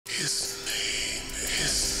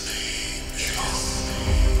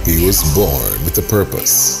He was born with a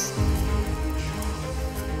purpose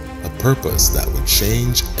that would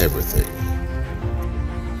change everything.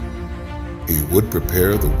 He would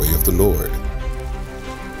prepare the way of the Lord.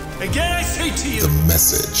 Again I say to you, the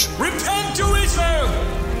message. Repent to Israel,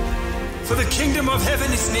 for the kingdom of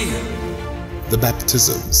heaven is near. The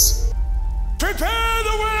baptisms. Prepare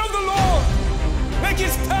the way of the Lord, make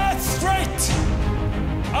his path straight.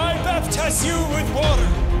 I baptize you with water,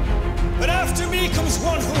 but after me comes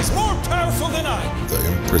one who is more powerful than I. The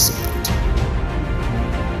imprisonment.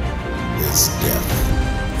 His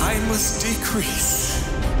death. I must decrease,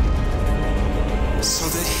 so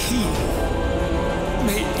that he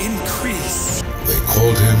may increase. They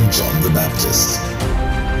called him John the Baptist.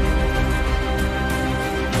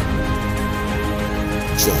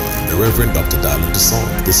 Join the Reverend Dr. Diamond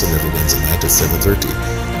DeSong this and every Wednesday night at 7:30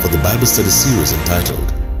 for the Bible study series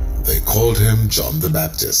entitled They Called Him John the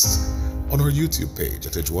Baptist on our YouTube page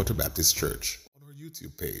at Edgewater Baptist Church.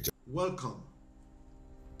 Welcome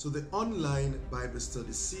to the online Bible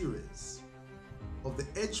study series of the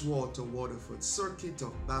Edgewater Waterford Circuit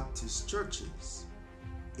of Baptist Churches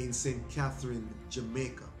in St. Catherine,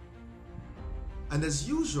 Jamaica. And as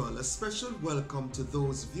usual, a special welcome to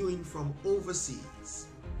those viewing from overseas.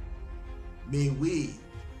 May we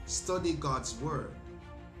study God's Word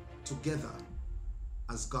together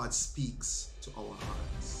as God speaks to our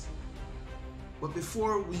hearts. But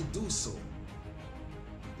before we do so,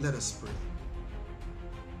 let us pray.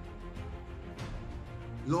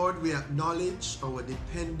 Lord, we acknowledge our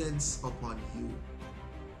dependence upon you,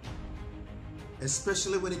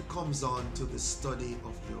 especially when it comes on to the study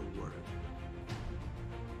of your word.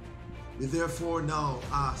 We therefore now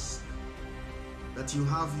ask that you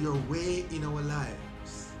have your way in our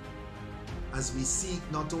lives as we seek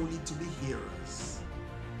not only to be hearers,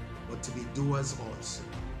 but to be doers also.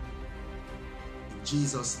 In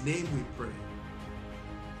Jesus' name we pray.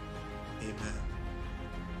 Amen.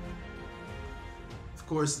 Of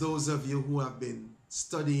course, those of you who have been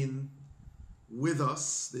studying with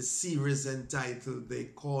us the series entitled They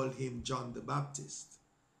Call Him John the Baptist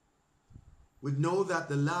would know that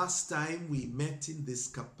the last time we met in this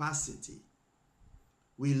capacity,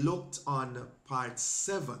 we looked on part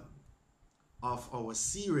 7 of our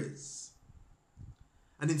series.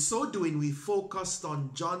 And in so doing, we focused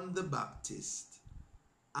on John the Baptist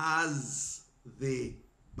as the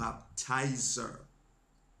baptizer.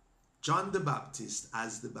 John the Baptist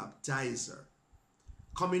as the baptizer,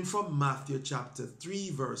 coming from Matthew chapter 3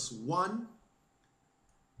 verse 1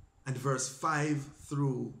 and verse 5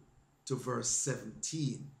 through to verse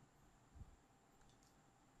 17.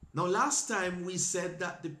 Now last time we said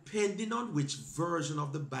that depending on which version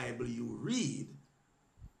of the Bible you read,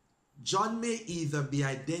 John may either be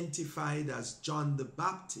identified as John the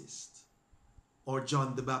Baptist or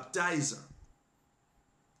John the Baptizer.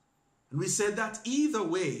 And we said that either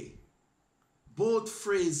way, both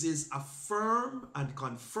phrases affirm and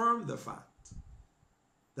confirm the fact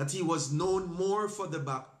that he was known more for the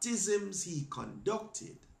baptisms he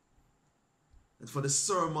conducted than for the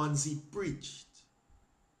sermons he preached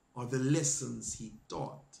or the lessons he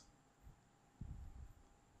taught.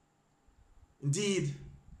 Indeed,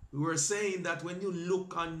 we were saying that when you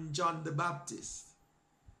look on John the Baptist,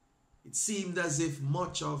 it seemed as if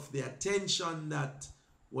much of the attention that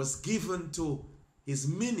was given to his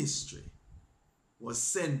ministry was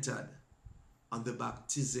centered on the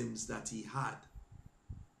baptisms that he had.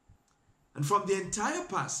 And from the entire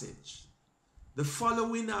passage, the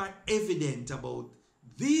following are evident about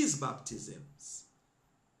these baptisms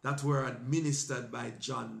that were administered by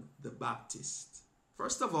John the Baptist.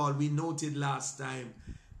 First of all, we noted last time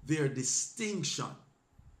their distinction.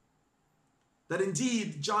 That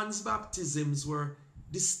indeed John's baptisms were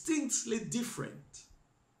distinctly different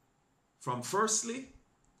from, firstly,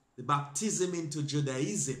 the baptism into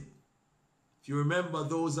Judaism. If you remember,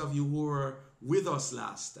 those of you who were with us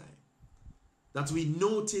last time, that we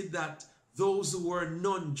noted that those who were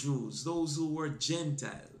non-Jews, those who were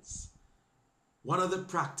Gentiles, one of the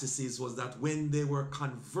practices was that when they were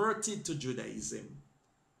converted to Judaism,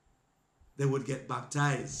 they would get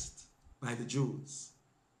baptized by the Jews.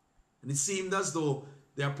 And it seemed as though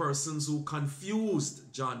there are persons who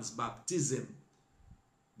confused John's baptism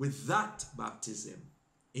with that baptism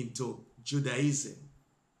into Judaism.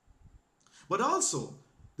 But also,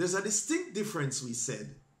 there's a distinct difference, we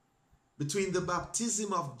said, between the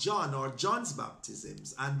baptism of John or John's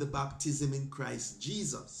baptisms and the baptism in Christ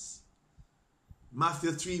Jesus.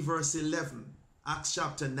 Matthew 3 verse 11, Acts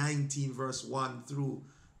chapter 19 verse 1 through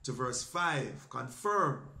to verse 5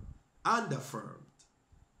 confirm and affirmed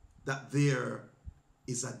that there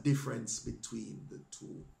is a difference between the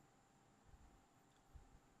two.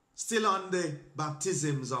 Still on the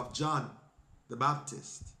baptisms of John the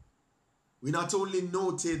Baptist, we not only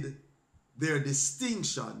noted their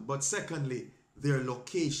distinction, but secondly, their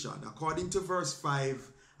location. According to verse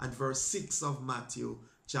 5 and verse 6 of Matthew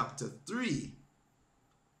chapter 3,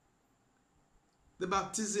 the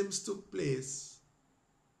baptisms took place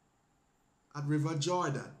at River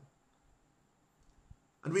Jordan.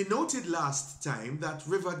 And we noted last time that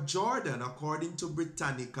River Jordan, according to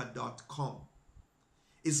Britannica.com,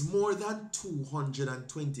 is more than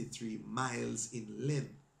 223 miles in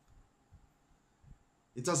length.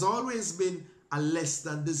 It has always been a less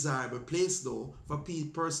than desirable place, though, for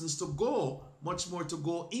persons to go, much more to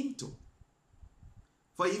go into.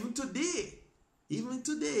 For even today, even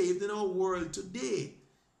in our world today,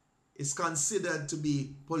 it's considered to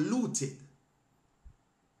be polluted.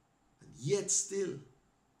 And yet still,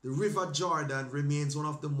 the River Jordan remains one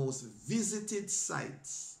of the most visited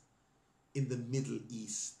sites in the Middle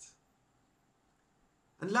East.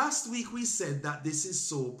 And last week we said that this is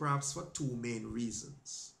so perhaps for two main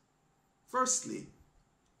reasons. Firstly,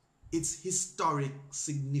 its historic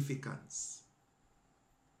significance.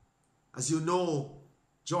 As you know,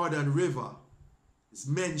 Jordan River is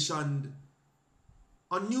mentioned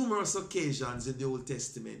on numerous occasions in the Old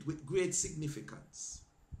Testament with great significance.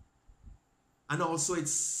 And also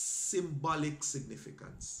its symbolic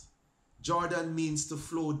significance. Jordan means to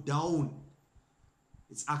flow down.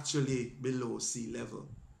 It's actually below sea level.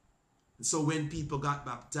 And so when people got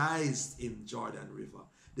baptized in Jordan River,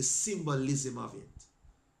 the symbolism of it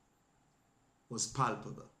was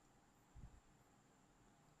palpable.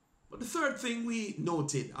 But the third thing we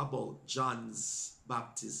noted about John's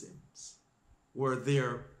baptisms were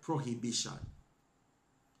their prohibition.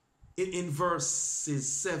 In verses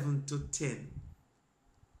 7 to 10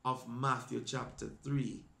 of Matthew chapter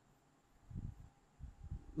 3,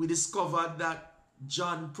 we discovered that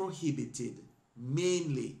John prohibited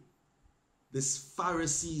mainly the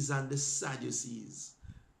Pharisees and the Sadducees.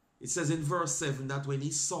 It says in verse 7 that when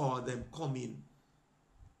he saw them coming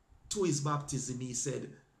to his baptism, he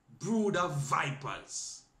said, "Brood of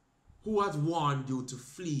vipers, who hath warned you to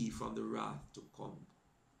flee from the wrath to come?"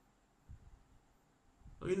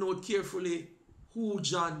 Now you note carefully who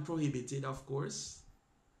John prohibited, of course.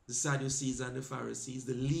 The Sadducees and the Pharisees,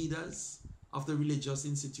 the leaders of the religious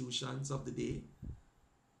institutions of the day.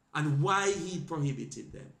 And why he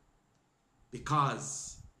prohibited them?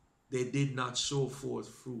 Because they did not show forth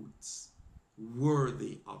fruits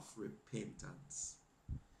worthy of repentance.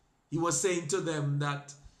 He was saying to them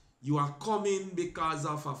that you are coming because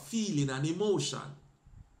of a feeling, an emotion,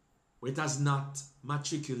 but it has not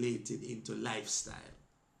matriculated into lifestyle.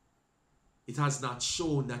 It has not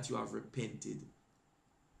shown that you have repented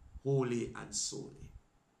wholly and solely.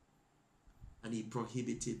 And he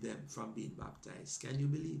prohibited them from being baptized. Can you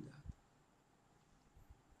believe that?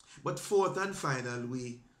 But fourth and final,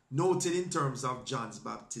 we noted in terms of John's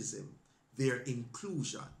baptism, their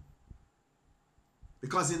inclusion.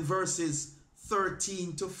 Because in verses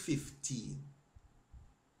 13 to 15,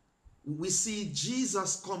 we see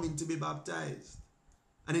Jesus coming to be baptized.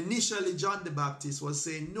 And initially John the Baptist was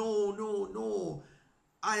saying, no,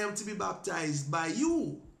 I am to be baptized by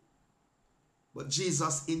you. But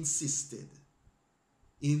Jesus insisted.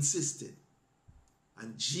 He insisted.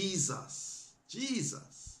 And Jesus,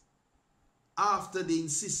 after the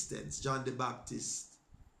insistence, John the Baptist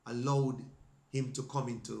allowed him to come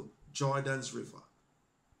into Jordan's River.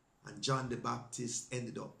 And John the Baptist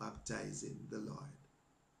ended up baptizing the Lord.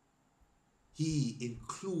 He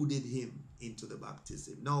included him into the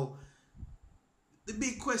baptism. Now, the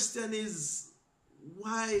big question is,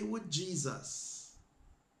 why would Jesus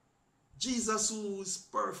who is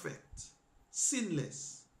perfect,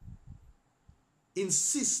 sinless,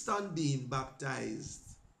 insist on being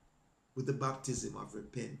baptized with the baptism of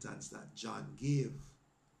repentance that John gave?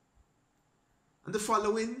 And the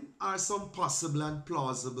following are some possible and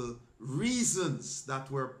plausible reasons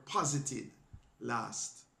that were posited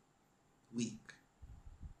last week.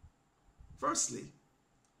 Firstly,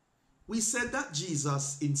 we said that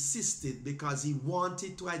Jesus insisted because he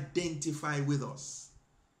wanted to identify with us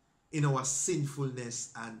in our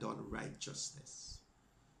sinfulness and unrighteousness.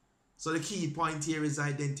 So the key point here is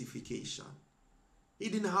identification. He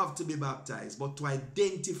didn't have to be baptized, but to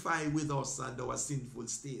identify with us and our sinful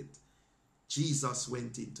state, Jesus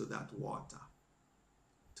went into that water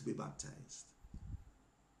to be baptized.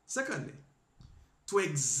 Secondly, to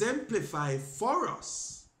exemplify for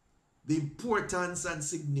us the importance and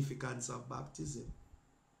significance of baptism.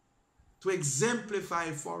 To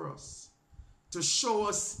exemplify for us, to show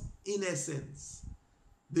us in essence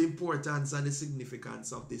the importance and the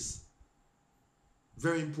significance of this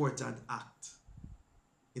very important act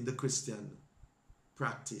in the Christian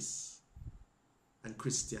practice and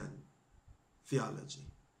Christian theology.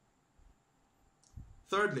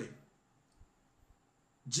 Thirdly,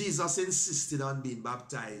 Jesus insisted on being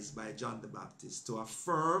baptized by John the Baptist to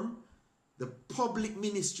affirm the public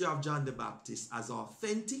ministry of John the Baptist as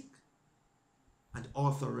authentic and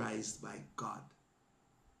authorized by God.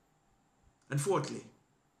 And fourthly,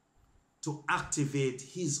 to activate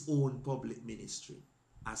his own public ministry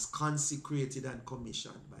as consecrated and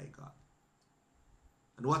commissioned by God.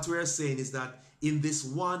 And what we're saying is that in this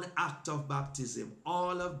one act of baptism,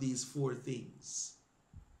 all of these four things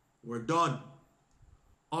were done.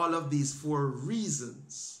 All of these four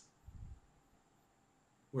reasons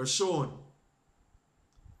were shown.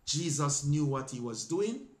 Jesus knew what he was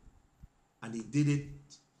doing, and he did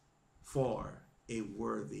it for a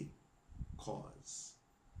worthy cause.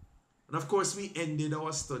 And of course, we ended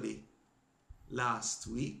our study last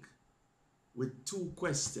week with two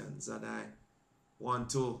questions, and I want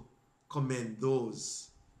to commend those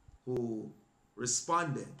who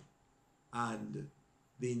responded and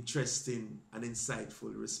the interesting and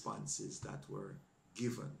insightful responses that were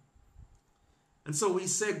given. And so we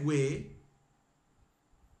segue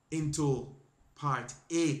into part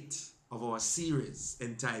 8 of our series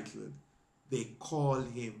entitled, They Call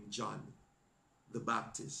Him John the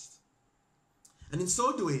Baptist. And in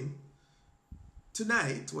so doing,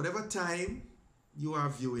 tonight, whatever time you are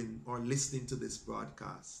viewing or listening to this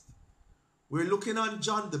broadcast, we're looking on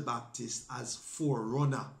John the Baptist as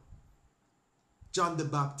forerunner. John the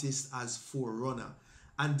Baptist as forerunner.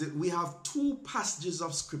 And we have two passages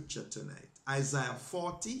of scripture tonight. Isaiah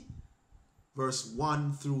 40, verse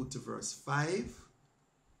 1 through to verse 5.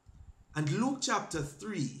 And Luke chapter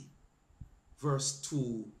 3, verse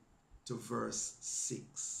 2 to verse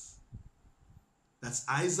 6. That's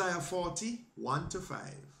Isaiah 40, 1 to 5.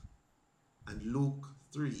 And Luke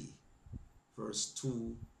 3, verse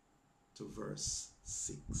 2 to verse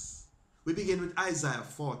 6. We begin with Isaiah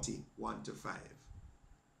 40, 1 to 5.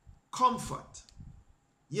 Comfort,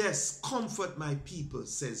 yes, comfort my people,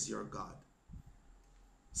 says your God.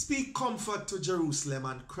 Speak comfort to Jerusalem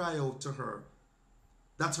and cry out to her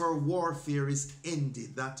that her warfare is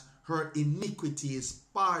ended, that her iniquity is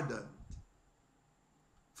pardoned.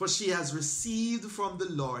 For she has received from the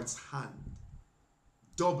Lord's hand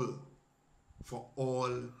double for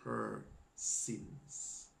all her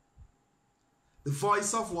sins. The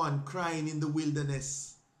voice of one crying in the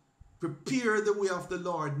wilderness, prepare the way of the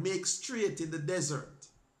Lord, make straight in the desert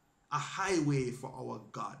a highway for our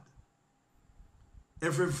God.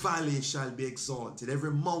 Every valley shall be exalted,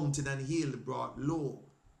 every mountain and hill brought low.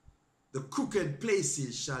 The crooked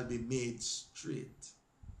places shall be made straight.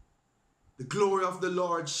 The glory of the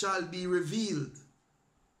Lord shall be revealed,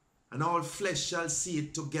 and all flesh shall see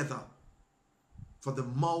it together, for the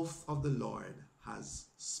mouth of the Lord has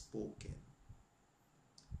spoken.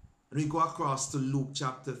 And we go across to Luke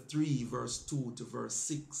chapter 3, verse 2 to verse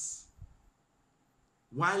 6.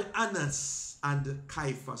 While Annas and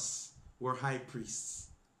Caiaphas were high priests,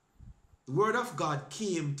 the word of God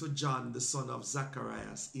came to John, the son of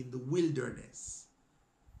Zacharias, in the wilderness.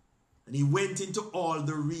 And he went into all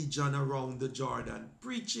the region around the Jordan,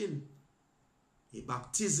 preaching a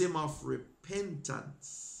baptism of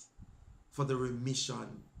repentance for the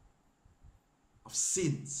remission of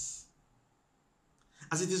sins.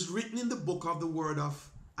 As it is written in the book of the word of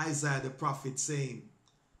Isaiah the prophet, saying,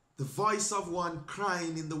 the voice of one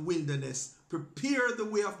crying in the wilderness, prepare the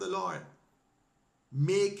way of the Lord,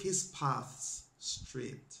 make his paths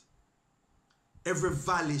straight. Every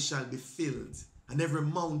valley shall be filled, and every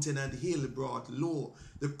mountain and hill brought low.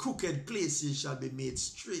 The crooked places shall be made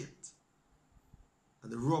straight,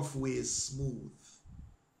 and the rough ways smooth.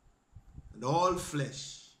 And all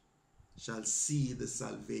flesh shall see the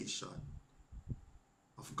salvation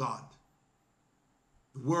of God.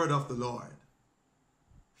 The word of the Lord.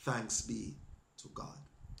 Thanks be to God.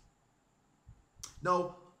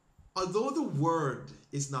 Now, although the word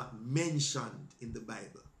is not mentioned in the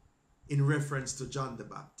Bible in reference to John the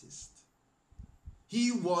Baptist,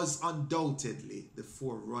 he was undoubtedly the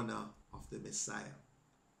forerunner of the Messiah.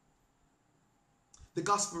 The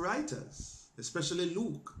gospel writers, especially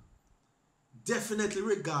Luke, definitely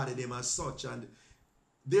regarded him as such, and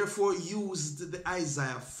therefore used the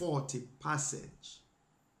Isaiah 40 passage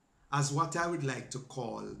as what I would like to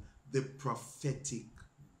call the prophetic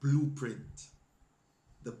blueprint.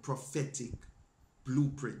 The prophetic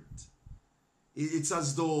blueprint. It's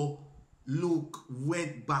as though Luke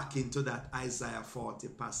went back into that Isaiah 40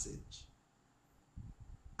 passage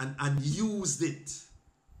and used it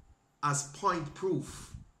as point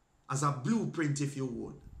proof, as a blueprint, if you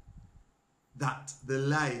would, that the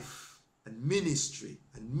life and ministry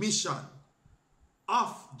and mission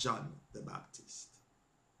of John the Baptist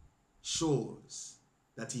shows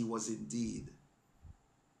that he was indeed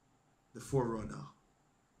the forerunner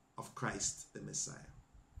of Christ the Messiah.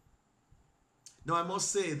 Now I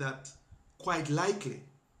must say that quite likely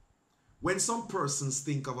when some persons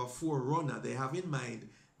think of a forerunner, they have in mind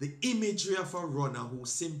the imagery of a runner who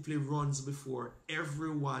simply runs before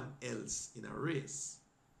everyone else in a race.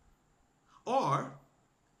 Or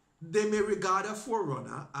they may regard a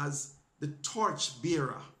forerunner as the torch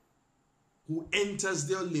bearer who enters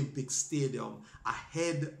the Olympic Stadium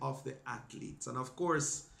ahead of the athletes. And of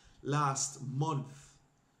course, last month,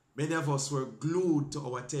 many of us were glued to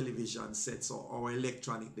our television sets or our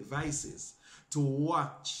electronic devices to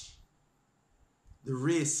watch the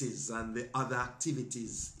races and the other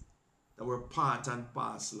activities that were part and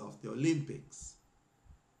parcel of the Olympics.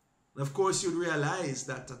 And of course, you realize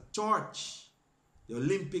that a torch, the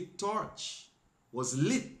Olympic torch, was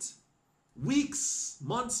lit weeks,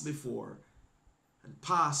 months before and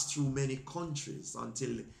passed through many countries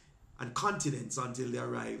and continents until they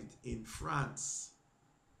arrived in France.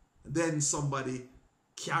 And then somebody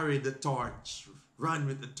carried the torch, ran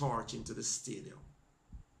with the torch into the stadium.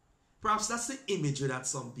 Perhaps that's the imagery that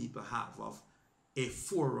some people have of a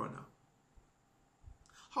forerunner.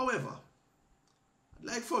 However, I'd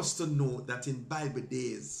like for us to note that in Bible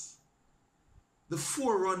days, the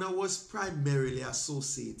forerunner was primarily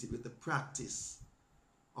associated with the practice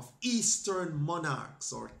of Eastern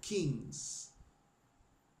monarchs or kings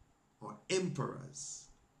or emperors.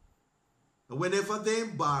 And whenever they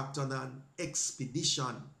embarked on an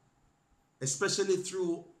expedition, especially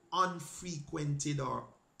through unfrequented or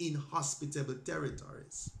inhospitable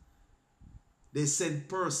territories, they sent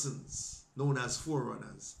persons known as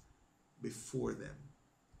forerunners before them.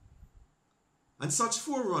 And such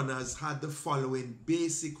forerunners had the following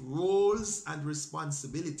basic roles and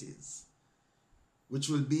responsibilities, which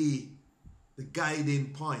will be the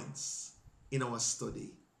guiding points in our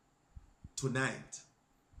study tonight.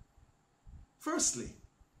 Firstly,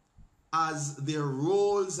 as their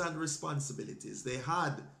roles and responsibilities, they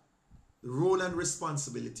had the role and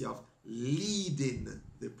responsibility of leading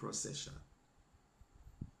the procession.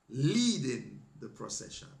 Leading the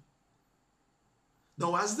procession.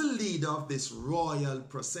 Now, as the leader of this royal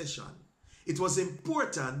procession, it was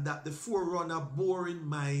important that the forerunner bore in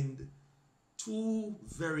mind two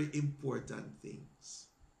very important things.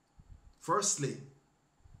 Firstly,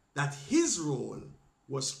 that his role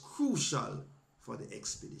was crucial for the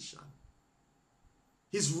expedition.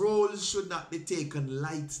 His role should not be taken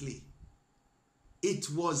lightly. It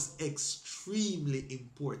was extremely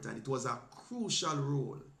important. It was a crucial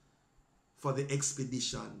role for the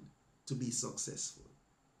expedition to be successful.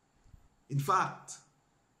 In fact,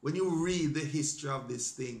 when you read the history of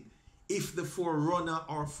this thing, if the forerunner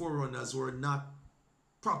or forerunners were not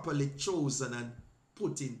properly chosen and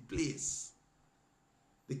put in place,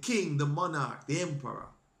 the king, the monarch, the emperor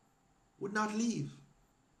would not leave,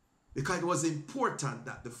 because it was important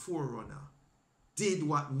that the forerunner did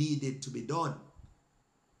what needed to be done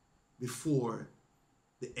before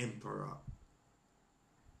the emperor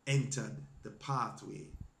entered the pathway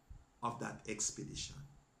of that expedition.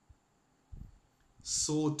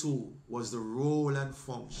 So too was the role and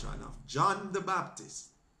function of John the Baptist.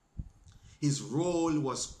 His role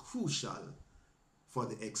was crucial for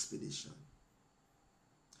the expedition.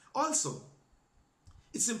 Also,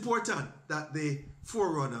 it's important that the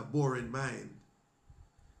forerunner bore in mind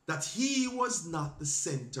that he was not the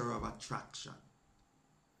center of attraction.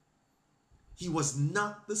 He was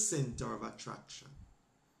not the center of attraction.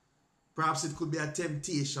 Perhaps it could be a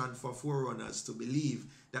temptation for forerunners to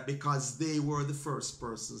believe that because they were the first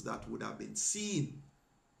persons that would have been seen,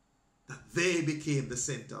 that they became the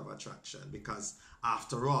center of attraction, because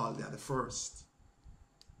after all, they are the first.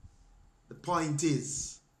 The point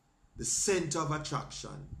is, the center of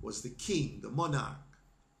attraction was the king, the monarch.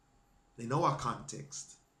 In our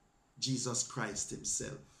context, Jesus Christ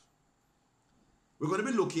himself. We're going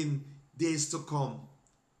to be looking days to come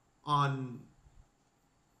on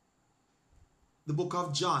the book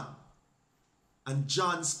of John and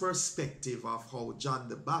John's perspective of how John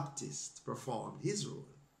the Baptist performed his role.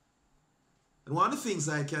 And one of the things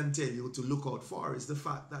I can tell you to look out for is the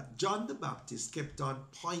fact that John the Baptist kept on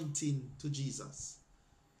pointing to Jesus.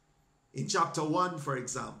 In chapter 1, for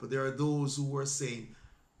example, there are those who were saying,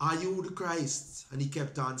 "Are you the Christ?" And he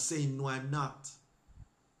kept on saying, "No, I'm not."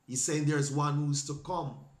 He's saying there's one who's to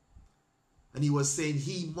come. And he was saying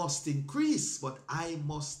he must increase, but I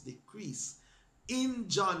must decrease. in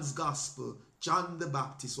John's gospel, John the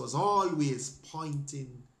Baptist was always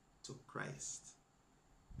pointing to Christ,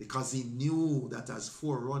 because he knew that as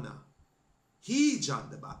forerunner, he, John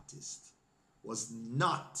the Baptist, was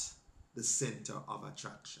not the center of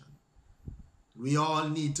attraction. We all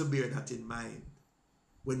need to bear that in mind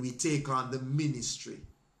when we take on the ministry,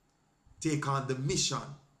 take on the mission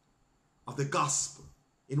of the gospel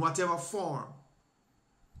in whatever form,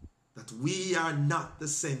 that we are not the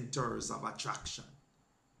centers of attraction.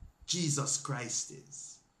 Jesus Christ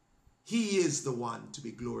is. He is the one to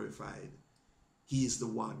be glorified. He is the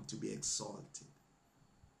one to be exalted.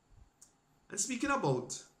 And speaking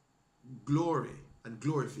about glory and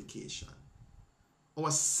glorification,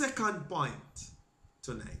 our second point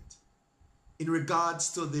tonight, in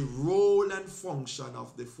regards to the role and function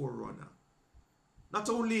of the forerunner, not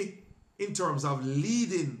only in terms of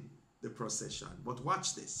leading the procession, but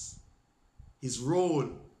watch this, his role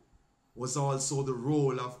was also the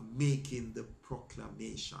role of making the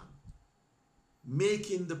proclamation.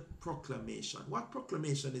 Making the proclamation. What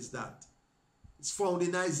proclamation is that? It's found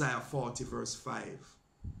in Isaiah 40 verse 5,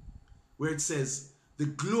 where it says, "The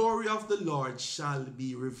glory of the Lord shall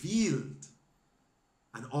be revealed,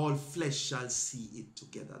 and all flesh shall see it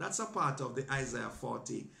together." That's a part of the Isaiah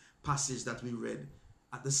 40 passage that we read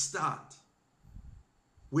at the start,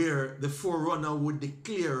 where the forerunner would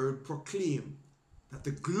declare and proclaim that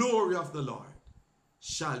the glory of the Lord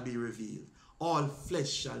shall be revealed. All flesh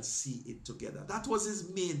shall see it together. That was his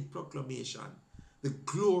main proclamation, the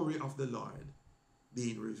glory of the Lord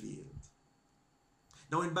being revealed.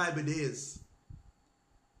 Now in Bible days,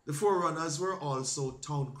 the forerunners were also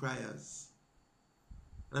town criers.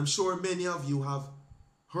 And I'm sure many of you have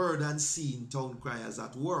heard and seen town criers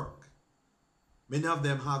at work. Many of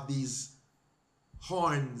them have these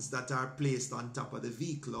horns that are placed on top of the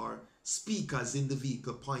vehicle, or speakers in the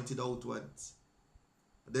vehicle pointed outwards.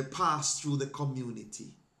 They pass through the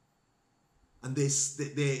community, and they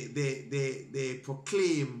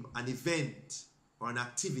proclaim an event or an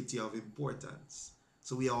activity of importance,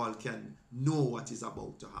 so we all can know what is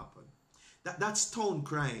about to happen. That's town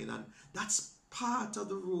crying, and that's part of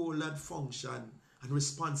the role and function and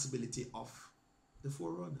responsibility of the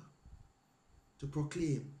forerunner, to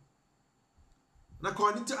proclaim. And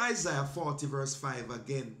according to Isaiah 40 verse 5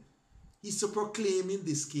 again, he's to proclaim in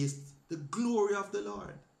this case the glory of the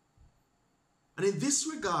Lord. And in this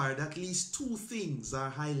regard, at least two things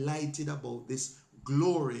are highlighted about this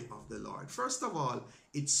glory of the Lord. First of all,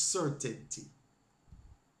 it's certainty.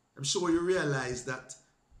 I'm sure you realize that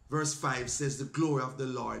verse 5 says the glory of the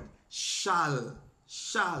Lord shall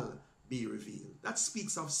be revealed. That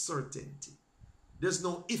speaks of certainty. There's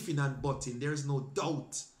no ifing and butting. There's no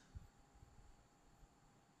doubt.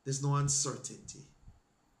 There's no uncertainty.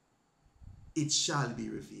 It shall be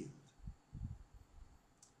revealed.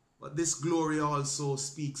 But this glory also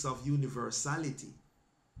speaks of universality,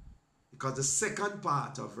 because the second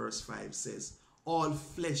part of verse 5 says, all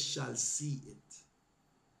flesh shall see it.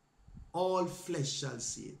 All flesh shall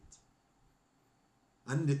see it.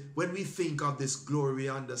 And when we think of this glory, we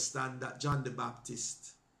understand that John the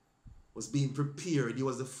Baptist was being prepared. He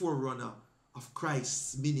was the forerunner of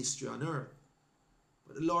Christ's ministry on earth.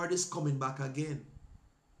 But the Lord is coming back again.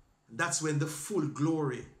 And that's when the full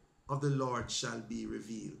glory of the Lord shall be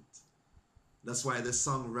revealed. That's why the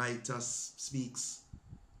songwriter speaks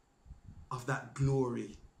of that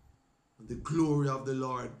glory. And the glory of the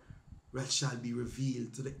Lord shall be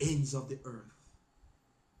revealed to the ends of the earth.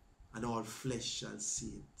 And all flesh shall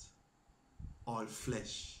see it. All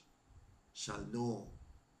flesh shall know.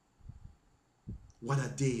 What a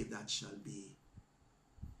day that shall be.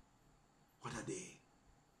 What a day.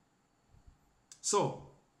 So,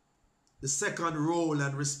 the second role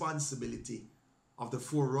and responsibility of the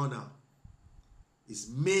forerunner is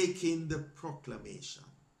making the proclamation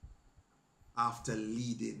after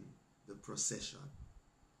leading the procession.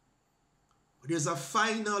 But there's a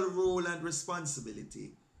final role and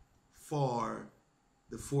responsibility for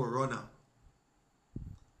the forerunner,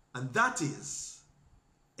 and that is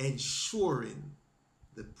ensuring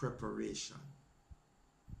the preparation.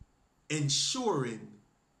 Ensuring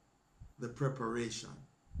the preparation.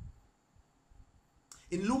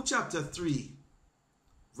 In Luke chapter 3,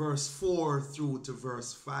 verse 4 through to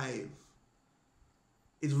verse 5,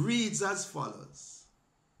 it reads as follows.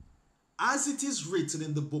 As it is written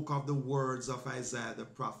in the book of the words of Isaiah the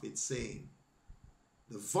prophet, saying,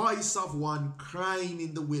 the voice of one crying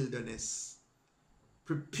in the wilderness,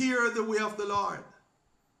 prepare the way of the Lord,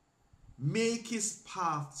 make his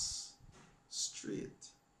paths straight.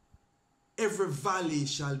 Every valley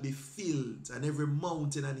shall be filled, and every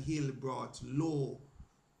mountain and hill brought low.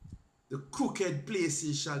 The crooked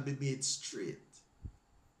places shall be made straight,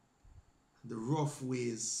 and the rough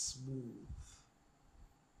ways smooth.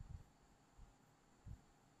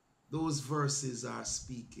 Those verses are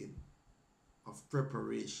speaking of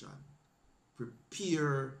preparation.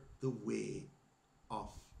 Prepare the way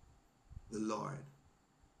of the Lord.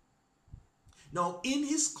 Now, in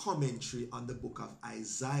his commentary on the book of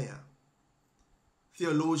Isaiah,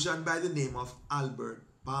 theologian by the name of Albert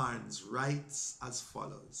Barnes writes as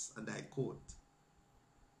follows, and I quote,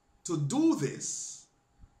 "To do this,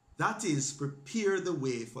 that is, prepare the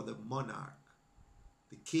way for the monarch,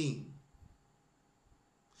 the king,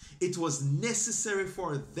 it was necessary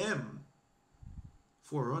for them,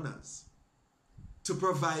 forerunners, to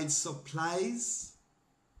provide supplies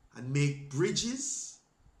and make bridges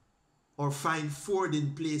or find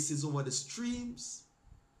fording places over the streams,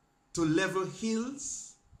 to level hills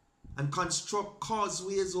and construct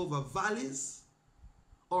causeways over valleys,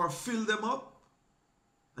 or fill them up,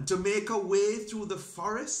 and to make a way through the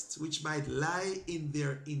forest which might lie in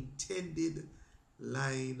their intended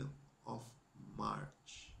line of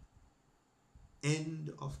march." End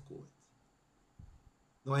of quote.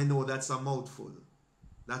 Now I know that's a mouthful.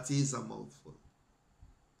 That is a mouthful.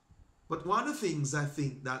 But one of the things I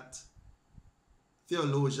think that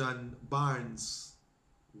theologian Barnes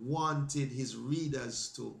wanted his readers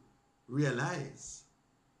to realize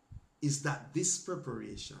is that this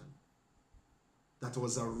preparation, that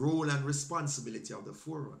was a role and responsibility of the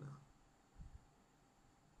forerunner,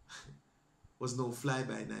 was no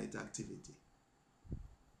fly-by-night activity.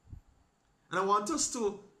 And I want us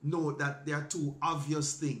to note that there are two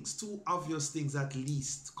obvious things at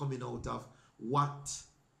least coming out of what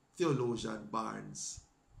theologian Barnes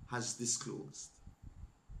has disclosed.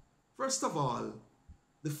 First of all,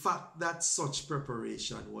 the fact that such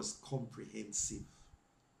preparation was comprehensive.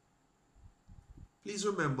 Please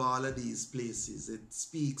remember all of these places. It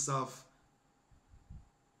speaks of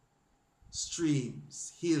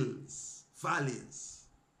streams, hills, valleys,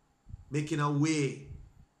 making a way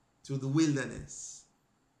through the wilderness.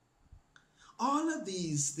 All of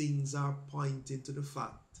these things are pointing to the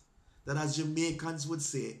fact that, as Jamaicans would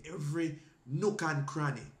say, every nook and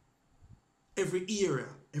cranny, every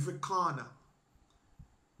area, every corner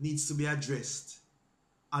needs to be addressed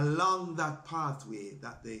along that pathway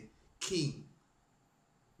that the king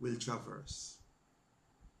will traverse.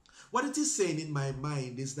 What it is saying in my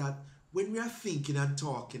mind is that when we are thinking and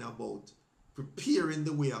talking about preparing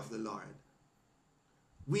the way of the Lord,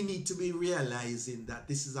 we need to be realizing that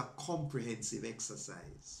this is a comprehensive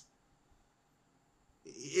exercise.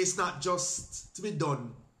 It's not just to be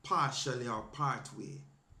done partially or partway.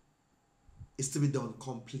 It's to be done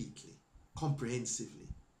completely, comprehensively.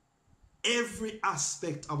 Every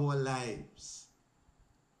aspect of our lives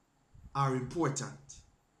are important.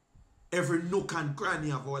 Every nook and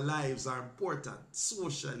cranny of our lives are important,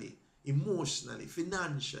 socially, emotionally,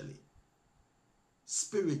 financially,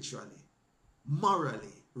 spiritually,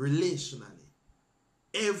 morally, relationally.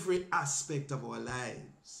 Every aspect of our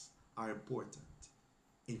lives are important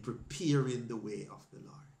in preparing the way of the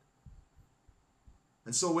Lord.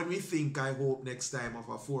 And so when we think, I hope, next time of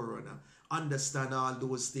a forerunner, understand all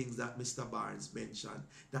those things that Mr. Barnes mentioned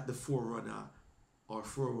that the forerunner or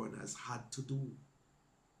forerunners had to do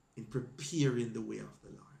in preparing the way of the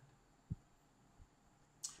Lord.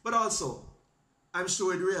 But also, I'm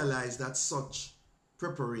sure we'd realize that such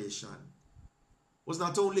preparation was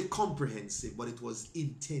not only comprehensive, but it was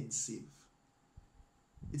intensive.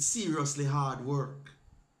 It's seriously hard work.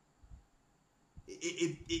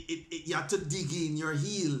 You had to dig in your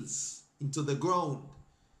heels into the ground.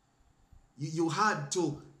 You had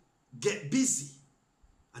to get busy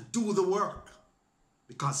and do the work,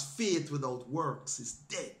 because faith without works is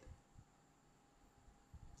dead.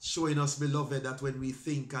 Showing us, beloved, that when we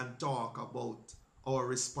think and talk about our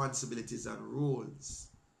responsibilities and roles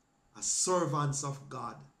as servants of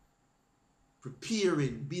God,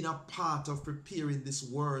 preparing, being a part of preparing this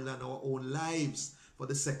world and our own lives for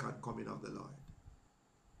the second coming of the Lord,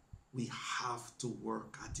 we have to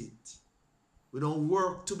work at it. We don't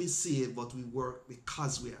work to be saved, but we work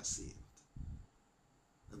because we are saved.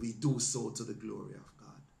 And we do so to the glory of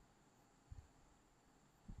God.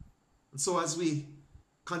 And so as we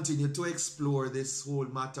continue to explore this whole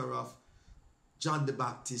matter of John the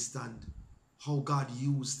Baptist and how God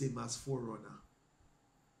used him as forerunner,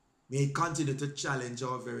 may it continue to challenge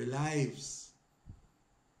our very lives.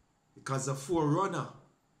 Because the forerunner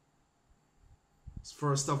is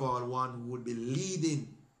first of all one who would be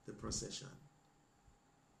leading the procession.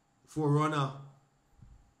 The forerunner,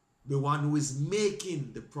 the one who is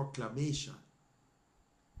making the proclamation.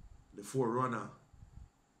 The forerunner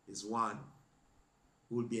is one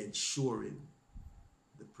who will be ensuring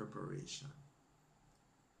the preparation.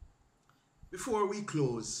 Before we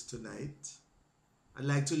close tonight, I'd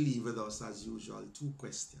like to leave with us, as usual, 2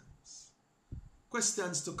 questions.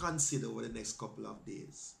 Questions to consider over the next couple of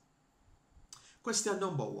days. Question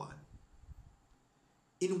number 1.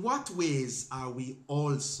 In what ways are we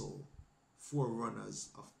also forerunners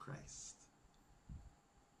of Christ?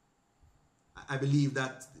 I believe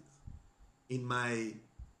that in my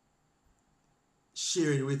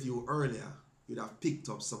sharing with you earlier, you'd have picked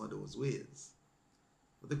up some of those ways.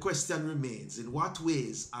 But the question remains, in what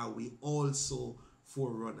ways are we also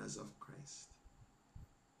forerunners of Christ?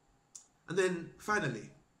 And then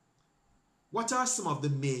finally, what are some of the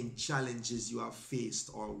main challenges you have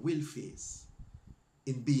faced or will face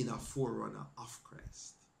in being a forerunner of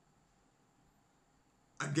Christ?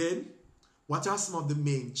 Again, what are some of the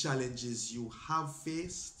main challenges you have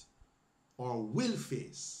faced or will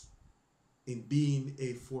face in being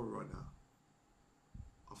a forerunner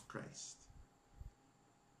of Christ?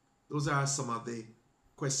 Those are some of the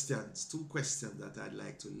questions, 2 questions that I'd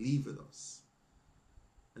like to leave with us.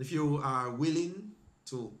 And if you are willing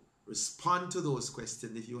to respond to those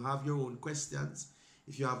questions, if you have your own questions,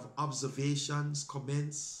 if you have observations,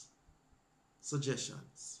 comments,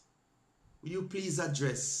 suggestions, will you please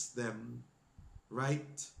address them,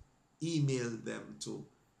 email them to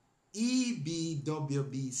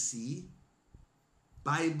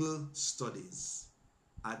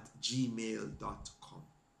ebwbcbiblestudies@gmail.com.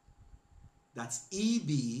 That's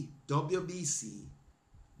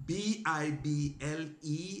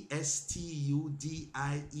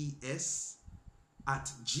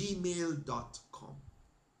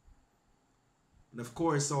And of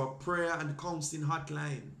course, our prayer and counseling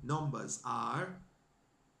hotline numbers are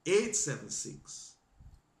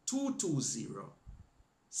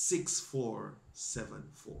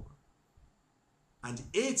 876-220-6474 and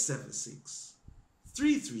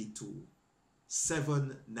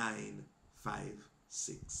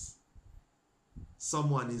 876-332-7956.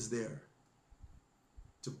 Someone is there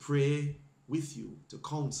to pray with you, to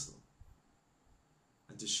counsel,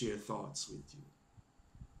 and to share thoughts with you.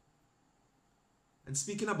 And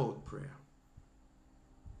speaking about prayer,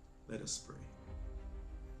 let us pray.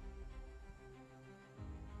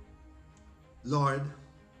 Lord,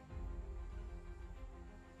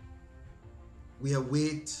 we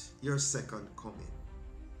await your second coming.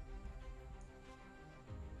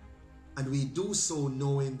 And we do so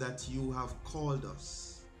knowing that you have called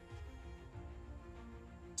us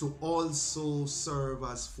to also serve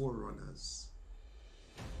as forerunners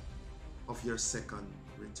of your second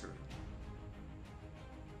return.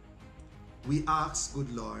 We ask,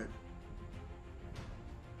 good Lord,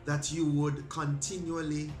 that you would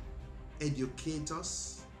continually educate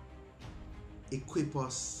us, equip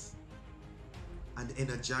us, and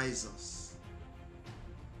energize us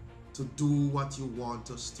to do what you want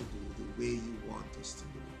us to do, the way you want us to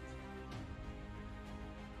do it.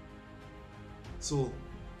 So,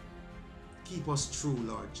 keep us true,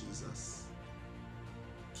 Lord Jesus.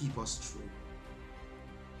 Keep us true.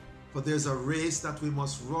 For there's a race that we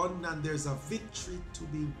must run, and there's a victory to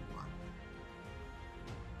be won.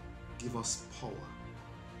 Give us power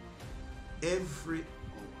every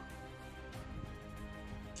hour.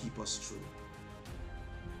 Keep us true.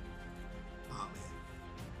 Amen.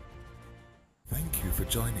 Thank you for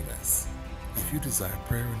joining us. If you desire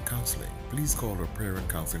prayer and counseling, please call our prayer and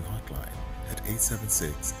counseling hotline at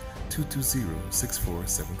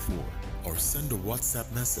 876-220-6474 or send a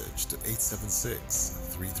WhatsApp message to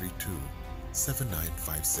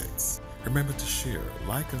 876-332-7956. Remember to share,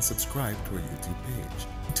 like, and subscribe to our YouTube page.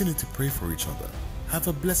 Continue to pray for each other. Have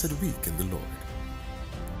a blessed week in the Lord.